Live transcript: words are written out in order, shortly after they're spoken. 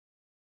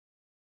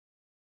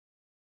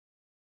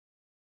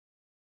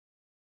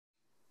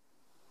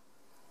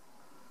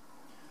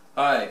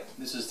Hi,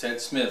 this is Ted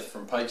Smith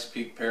from Pikes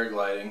Peak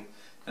Paragliding,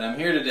 and I'm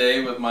here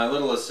today with my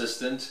little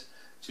assistant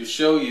to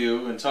show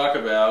you and talk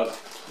about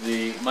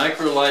the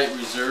Microlight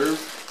Reserve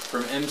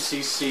from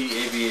MCC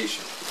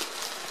Aviation.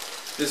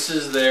 This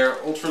is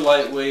their ultra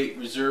lightweight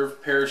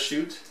reserve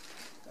parachute,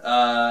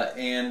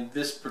 and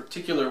this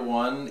particular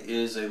one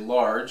is a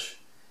large,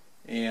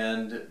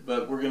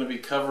 but we're going to be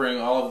covering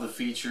all of the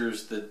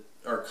features that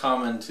are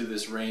common to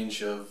this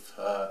range of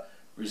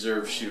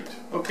reserve chute.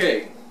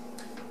 Okay.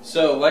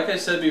 So, like I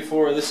said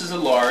before, this is a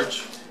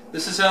large.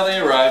 This is how they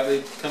arrive.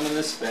 They come in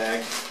this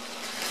bag.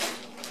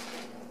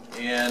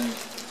 And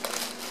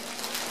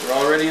they're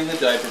already in the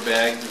diaper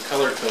bag. They're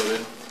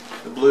color-coded.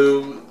 The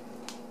blue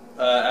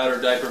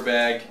outer diaper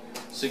bag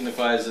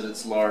signifies that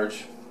it's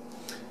large.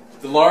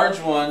 The large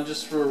one,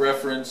 just for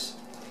reference,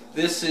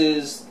 this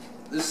is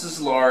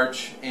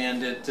large,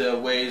 and it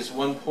weighs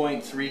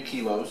 1.3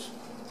 kilos.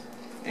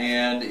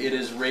 And it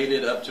is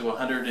rated up to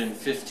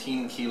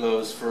 115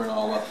 kilos for an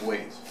all-up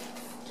weight.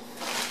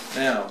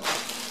 Now,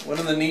 one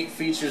of the neat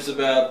features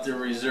about the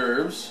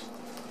reserves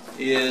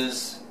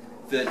is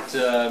that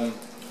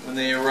when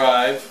they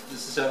arrive,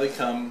 this is how they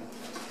come,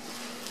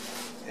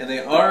 and they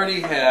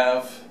already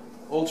have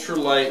ultra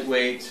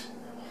lightweight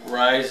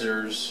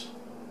risers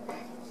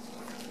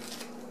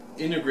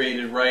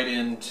integrated right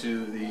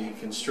into the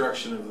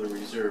construction of the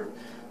reserve.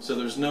 So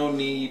there's no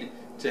need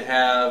to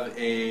have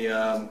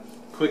a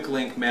quick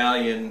link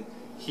malleon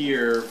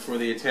here for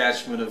the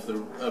attachment of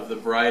the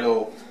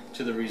bridle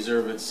to the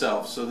reserve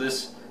itself. So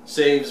this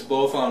saves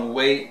both on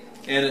weight,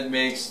 and it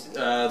makes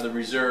the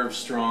reserve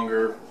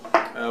stronger.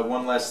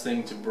 One less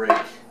thing to break,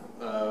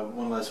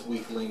 one less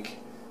weak link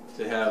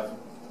to have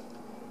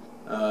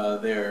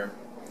there.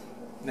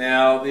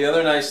 Now, the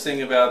other nice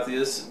thing about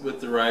this with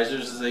the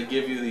risers is they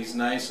give you these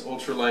nice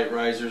ultralight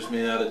risers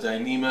made out of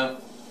Dyneema.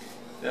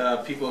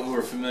 People who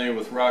are familiar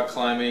with rock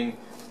climbing,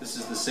 this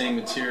is the same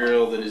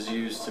material that is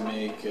used to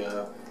make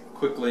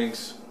quick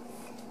links.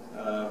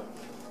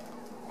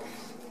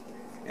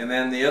 And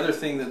then the other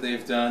thing that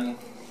they've done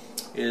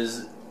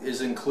is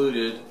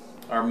included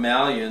are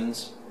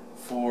malleons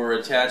for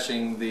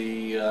attaching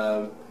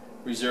the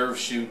reserve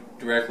chute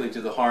directly to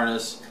the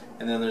harness,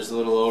 and then there's a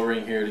little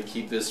O-ring here to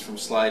keep this from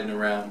sliding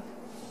around.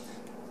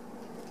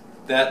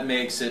 That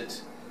makes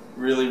it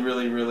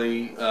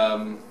really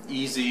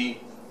easy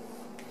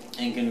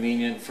and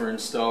convenient for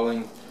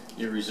installing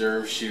your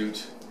reserve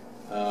chute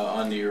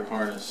onto your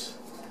harness.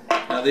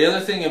 Now, the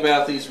other thing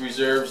about these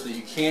reserves that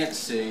you can't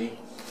see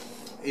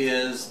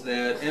is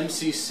that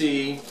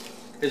MCC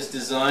has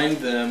designed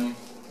them.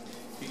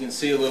 You can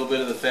see a little bit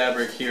of the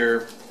fabric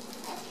here.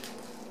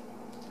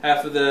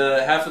 Half of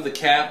the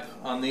cap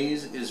on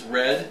these is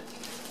red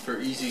for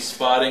easy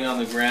spotting on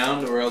the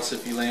ground, or else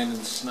if you land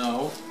in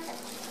snow.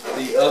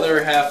 The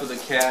other half of the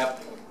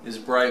cap is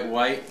bright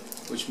white,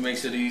 which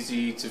makes it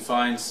easy to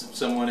find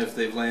someone if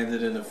they've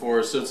landed in the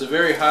forest. So it's a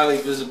very highly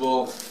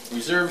visible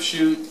reserve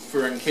chute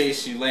for in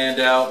case you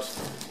land out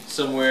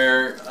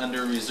somewhere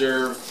under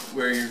reserve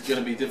where you're going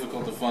to be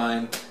difficult to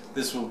find.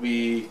 This will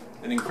be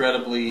an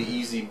incredibly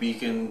easy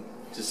beacon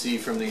to see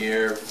from the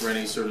air for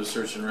any sort of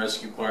search and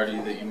rescue party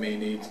that you may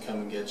need to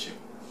come and get you.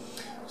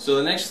 So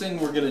the next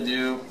thing we're going to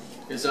do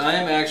is I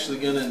am actually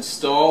going to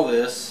install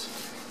this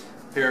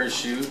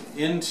parachute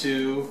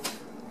into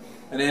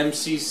an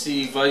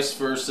MCC vice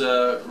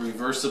versa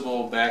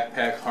reversible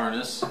backpack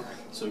harness.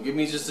 So give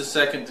me just a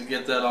second to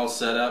get that all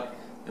set up,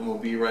 and we'll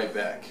be right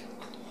back.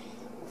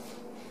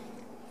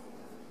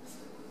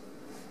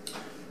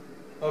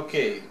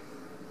 Okay,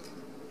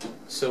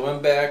 so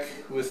I'm back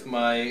with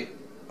my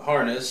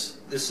harness.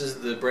 This is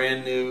the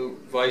brand new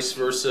vice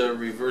versa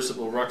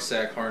reversible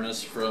rucksack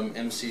harness from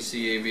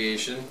MCC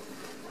Aviation.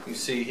 You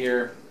see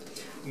here,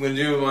 I'm going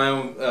to do my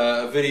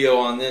own video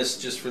on this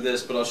just for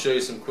this, but I'll show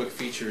you some quick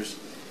features.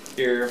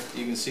 Here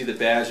you can see the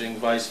badging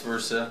vice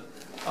versa.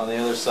 On the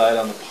other side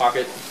on the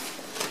pocket,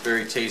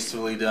 very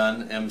tastefully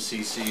done,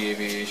 MCC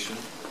Aviation.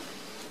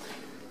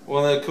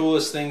 One of the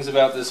coolest things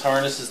about this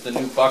harness is the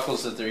new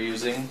buckles that they're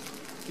using.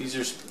 These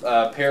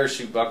are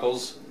parachute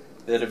buckles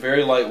that are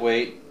very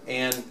lightweight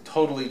and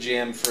totally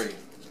jam-free.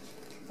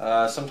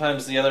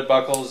 Sometimes the other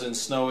buckles in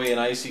snowy and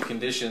icy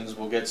conditions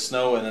will get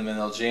snow in them and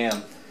they'll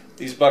jam.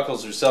 These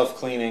buckles are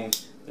self-cleaning.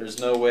 There's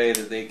no way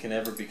that they can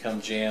ever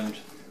become jammed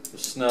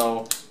with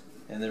snow,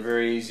 and they're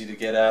very easy to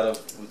get out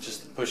of with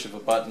just the push of a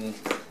button.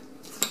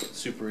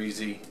 Super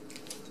easy.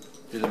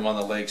 Do them on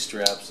the leg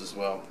straps as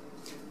well.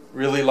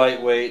 Really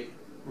lightweight,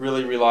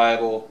 really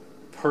reliable.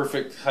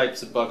 Perfect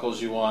types of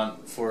buckles you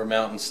want for a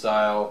mountain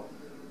style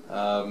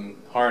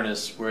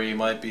harness where you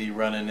might be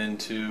running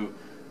into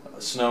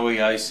snowy,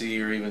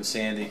 icy, or even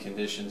sandy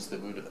conditions that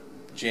would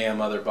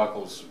jam other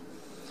buckles.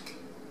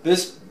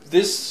 This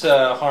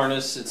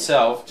harness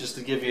itself, just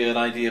to give you an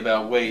idea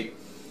about weight,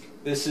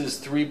 this is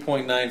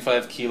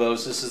 3.95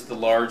 kilos. This is the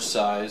large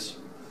size,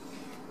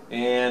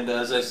 and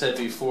as I said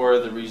before,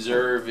 the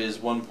reserve is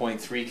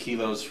 1.3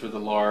 kilos for the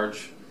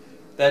large.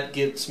 That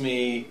gets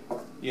me,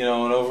 you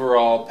know, an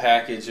overall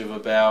package of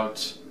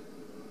about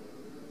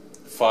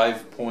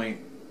 5.2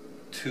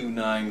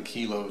 29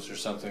 kilos or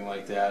something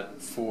like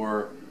that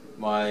for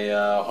my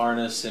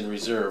harness and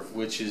reserve,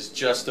 which is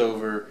just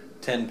over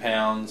 10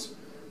 pounds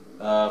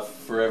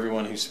for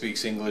everyone who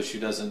speaks English who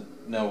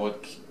doesn't know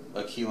what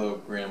a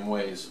kilogram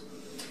weighs.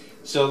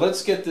 So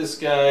let's get this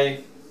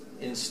guy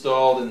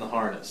installed in the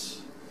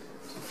harness.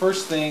 So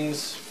first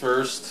things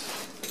first,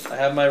 I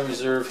have my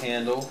reserve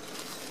handle.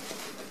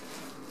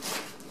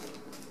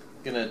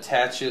 I'm going to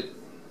attach it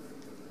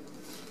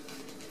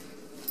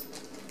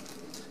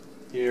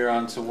here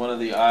onto one of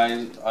the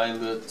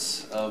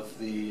eyelets of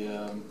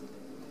the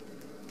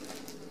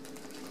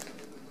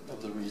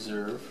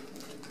reserve.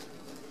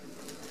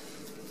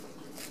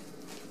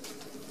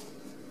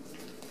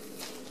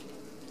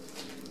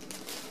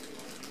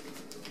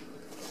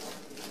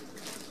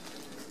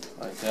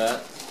 Like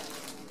that.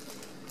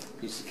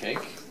 Piece of cake.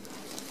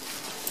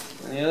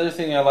 And the other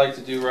thing I like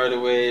to do right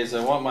away is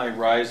I want my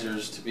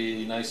risers to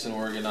be nice and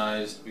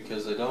organized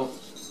because I don't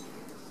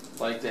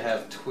like to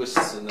have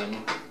twists in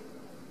them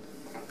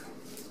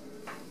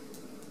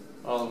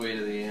all the way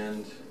to the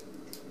end,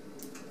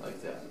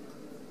 like that.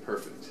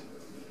 Perfect.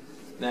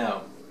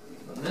 Now,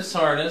 on this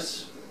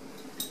harness,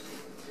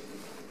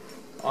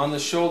 on the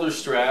shoulder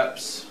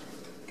straps,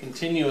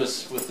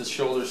 continuous with the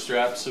shoulder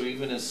straps, so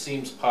even as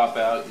seams pop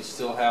out, you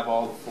still have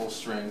all the full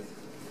strength,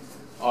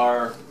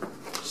 are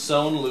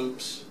sewn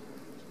loops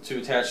to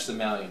attach the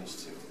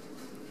malleons to.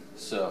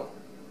 So,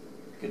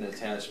 I'm going to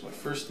attach my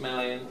first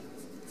malleon.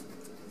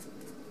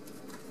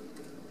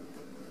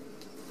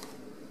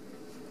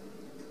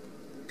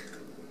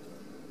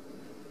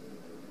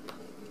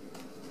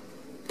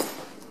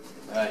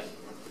 Aye.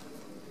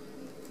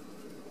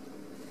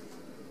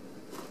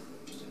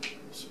 Just a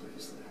little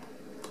space there.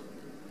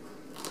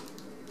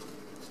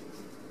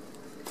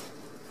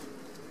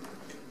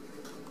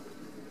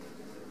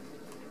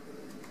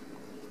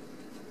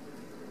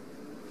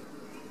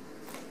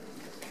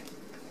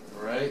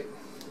 All right.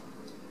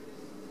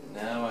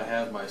 Now I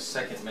have my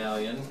second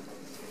malleon.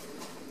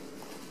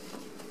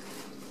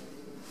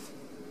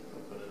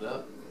 Open it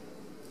up.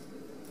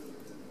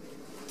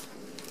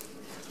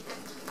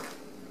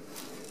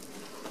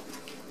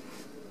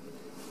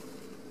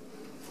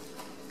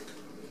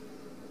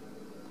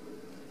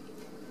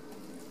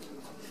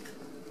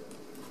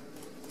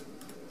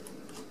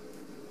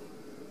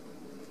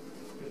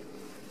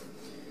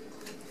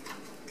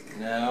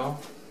 Now,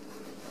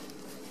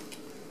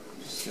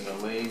 just going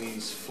to lay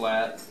these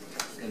flat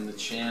in the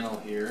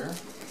channel here,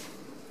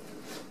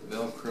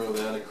 Velcro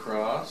that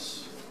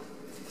across.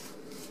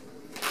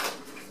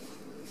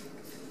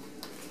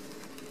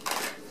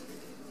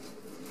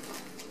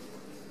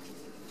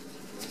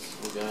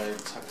 This little guy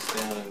tucks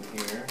down in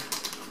here,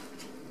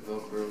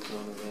 Velcro's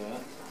onto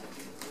that.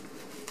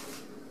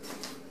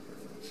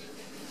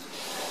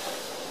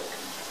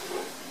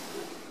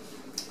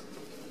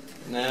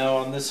 Now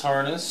on this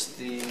harness,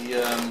 there's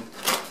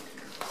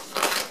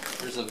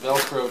a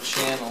Velcro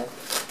channel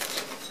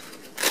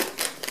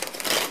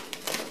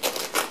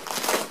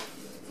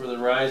for the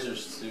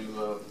risers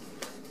to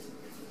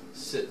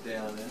sit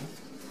down in.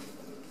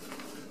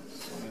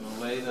 So I'm going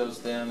to lay those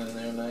down in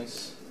there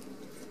nice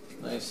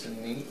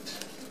and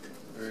neat,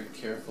 very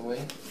carefully.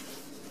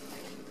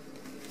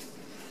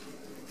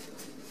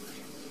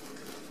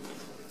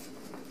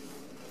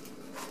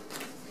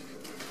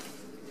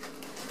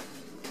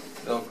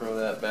 Velcro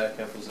that back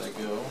up as I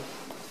go,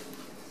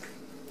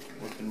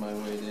 working my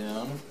way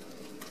down.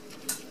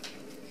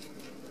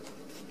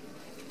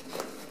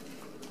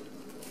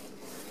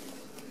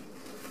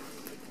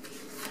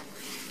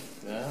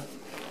 Like that.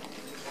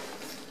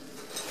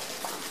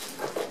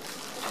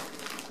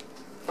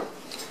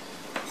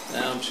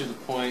 Now I'm to the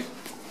point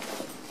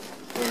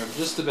where I'm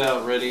just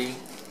about ready to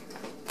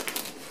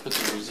put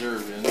the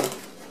reserve in.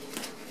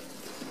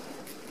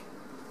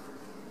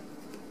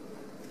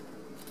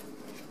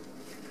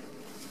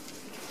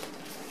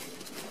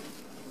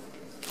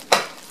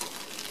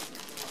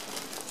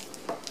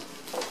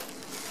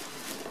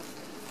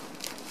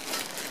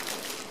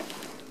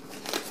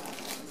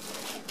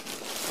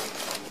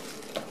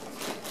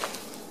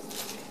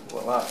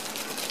 Voila.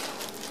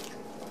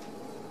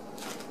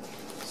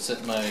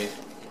 Set my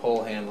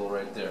pole handle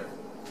right there.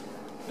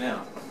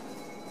 Now,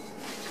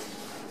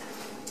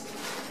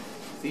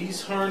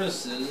 these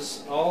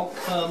harnesses all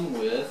come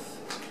with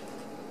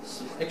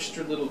some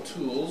extra little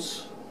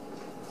tools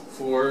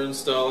for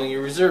installing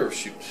your reserve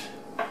chute.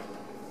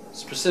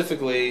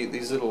 Specifically,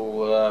 these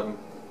little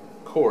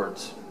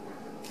cords.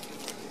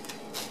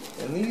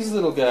 And these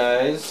little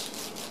guys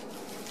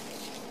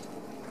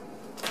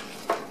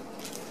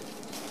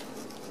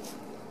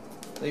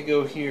they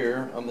go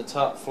here on the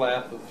top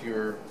flap of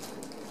your,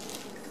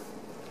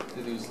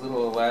 to these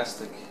little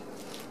elastic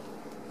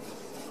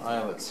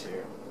eyelets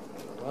here.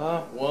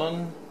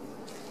 One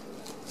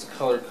is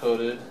color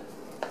coded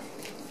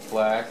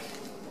black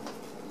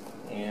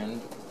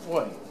and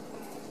white.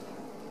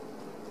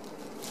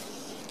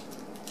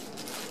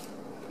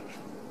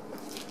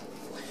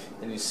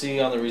 And you see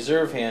on the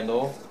reserve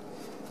handle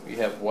you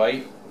have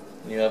white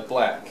and you have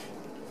black.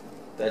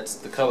 That's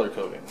the color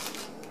coding.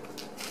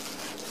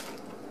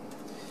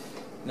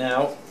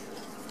 Now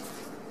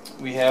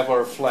we have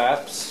our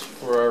flaps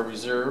for our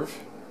reserve,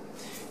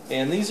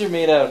 and these are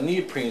made out of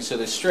neoprene, so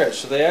they stretch.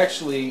 So they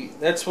actually,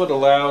 that's what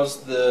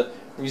allows the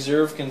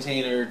reserve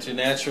container to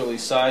naturally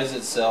size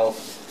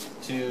itself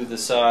to the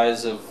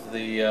size of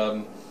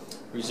the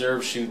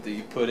reserve chute that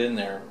you put in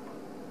there.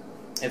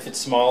 If it's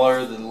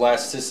smaller, the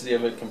elasticity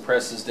of it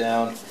compresses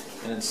down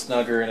and it's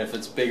snugger, and if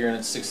it's bigger and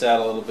it sticks out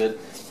a little bit,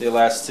 the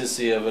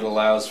elasticity of it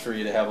allows for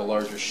you to have a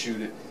larger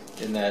chute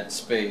in that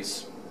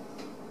space.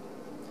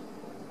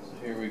 So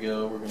here we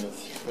go, we're going to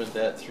thread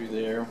that through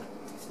there.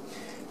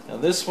 Now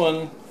this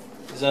one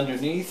is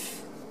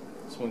underneath,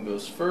 this one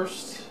goes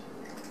first.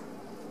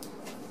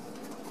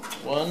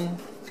 One.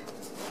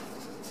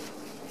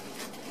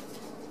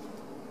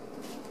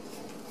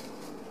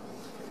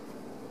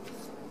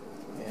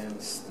 And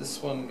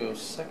this one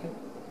goes second.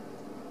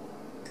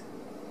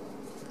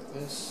 Like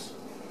this.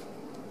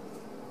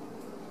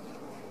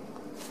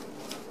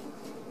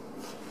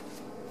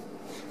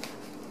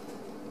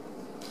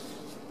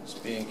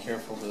 Just being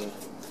careful to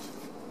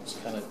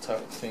just kind of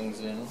tuck things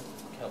in.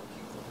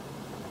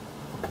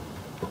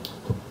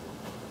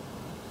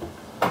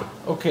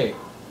 Okay,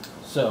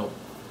 so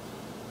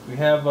we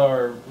have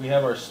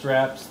our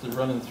straps. They're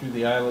running through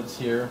the eyelets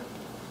here,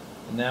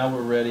 and now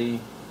we're ready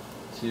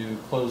to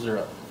close her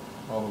up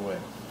all the way.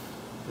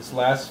 This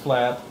last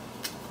flap,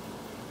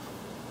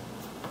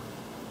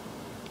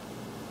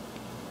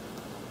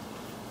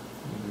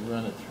 we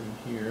run it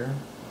through here.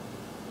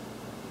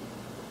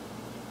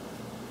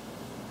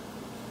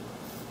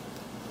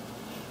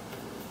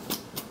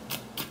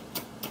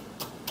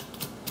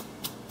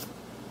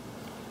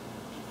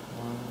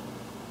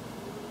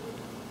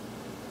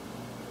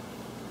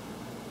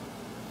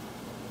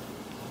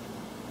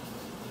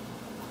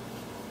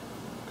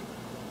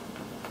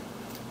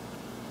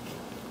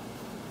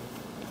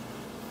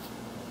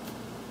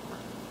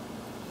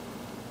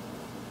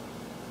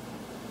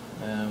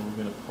 And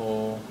we're going to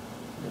pull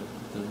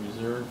the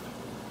reserve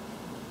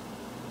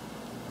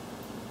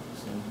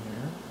in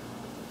here.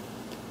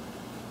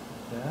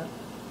 That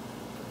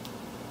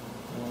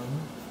one,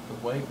 the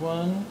white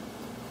one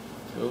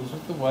goes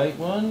with the white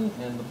one,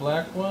 and the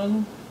black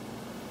one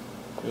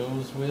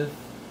goes with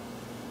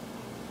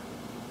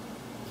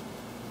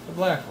the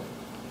black one.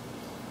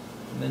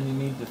 And then you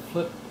need to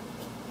flip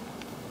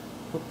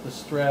the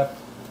strap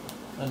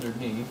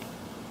underneath,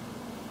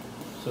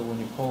 so when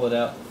you pull it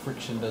out, the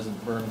friction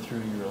doesn't burn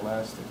through your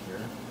elastic here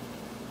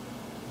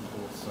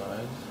on both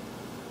sides.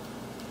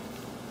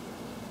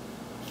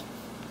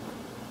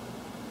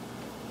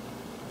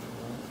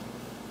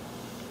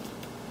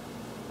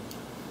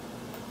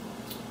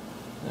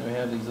 Now we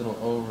have these little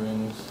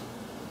O-rings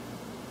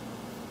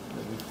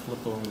that we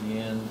flip over the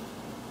end.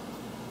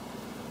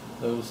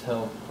 Those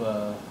help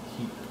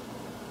keep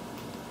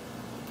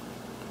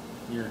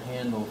your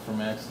handle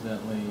from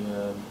accidentally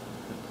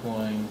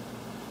deploying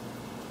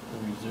the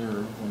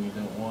reserve when you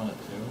don't want it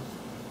to.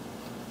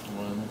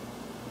 One,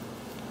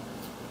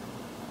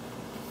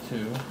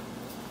 two,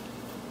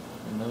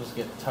 and those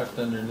get tucked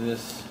under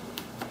this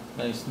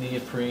nice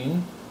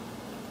neoprene,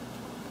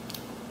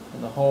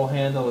 and the whole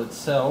handle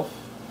itself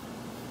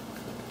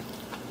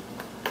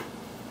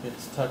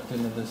gets tucked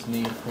into this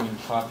neoprene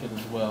pocket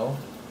as well,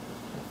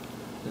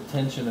 the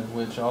tension of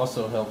which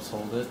also helps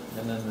hold it.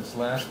 And then this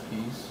last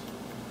piece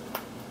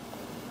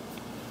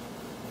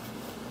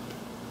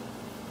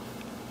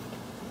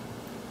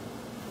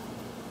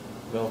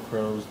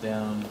velcros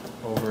down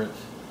over it.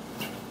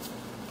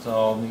 It's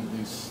all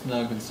neatly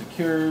snug and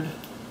secured.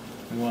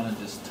 You want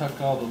to just tuck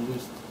all the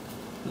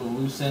little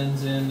loose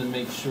ends in to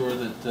make sure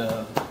that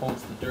it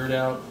holds the dirt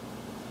out.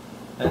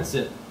 That's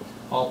it,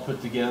 all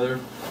put together.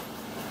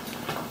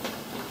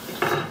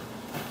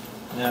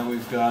 Now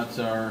we've got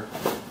our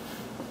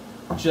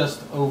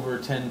just over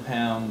 10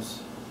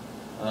 pounds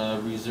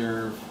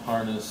reserve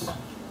harness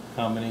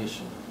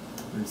combination.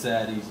 It's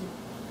that easy.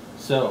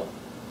 So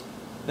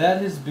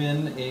that has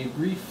been a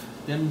brief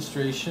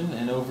demonstration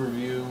and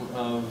overview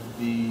of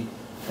the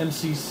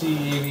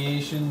MCC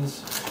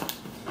Aviation's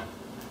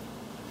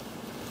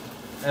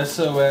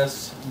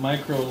SOS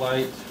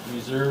Microlight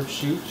Reserve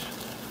Chute.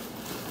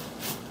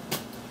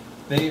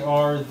 They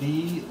are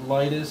the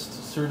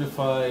lightest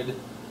certified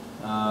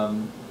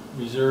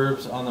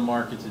reserves on the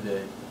market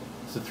today.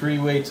 It's a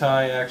three-way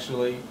tie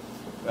actually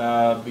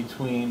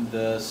between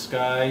the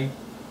Sky,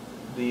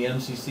 the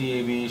MCC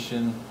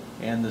Aviation,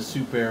 and the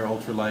Super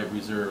ultralight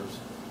reserves,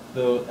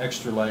 the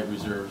extra light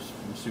reserves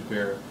from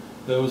Super.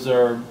 Those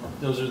are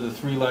the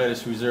three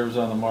lightest reserves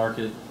on the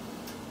market.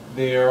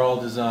 They are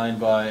all designed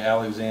by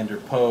Alexander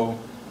Poe,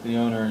 the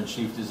owner and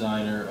chief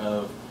designer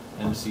of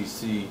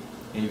MCC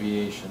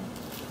Aviation.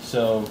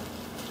 So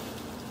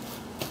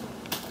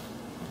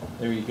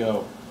there you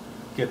go.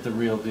 Get the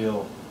real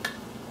deal.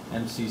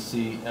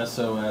 MCC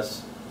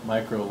SOS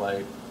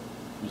Microlight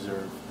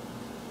Reserve.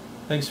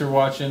 Thanks for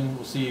watching.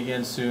 We'll see you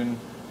again soon.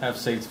 Have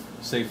safe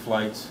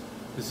flights.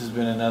 This has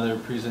been another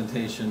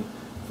presentation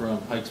from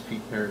Pikes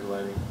Peak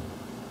Paragliding.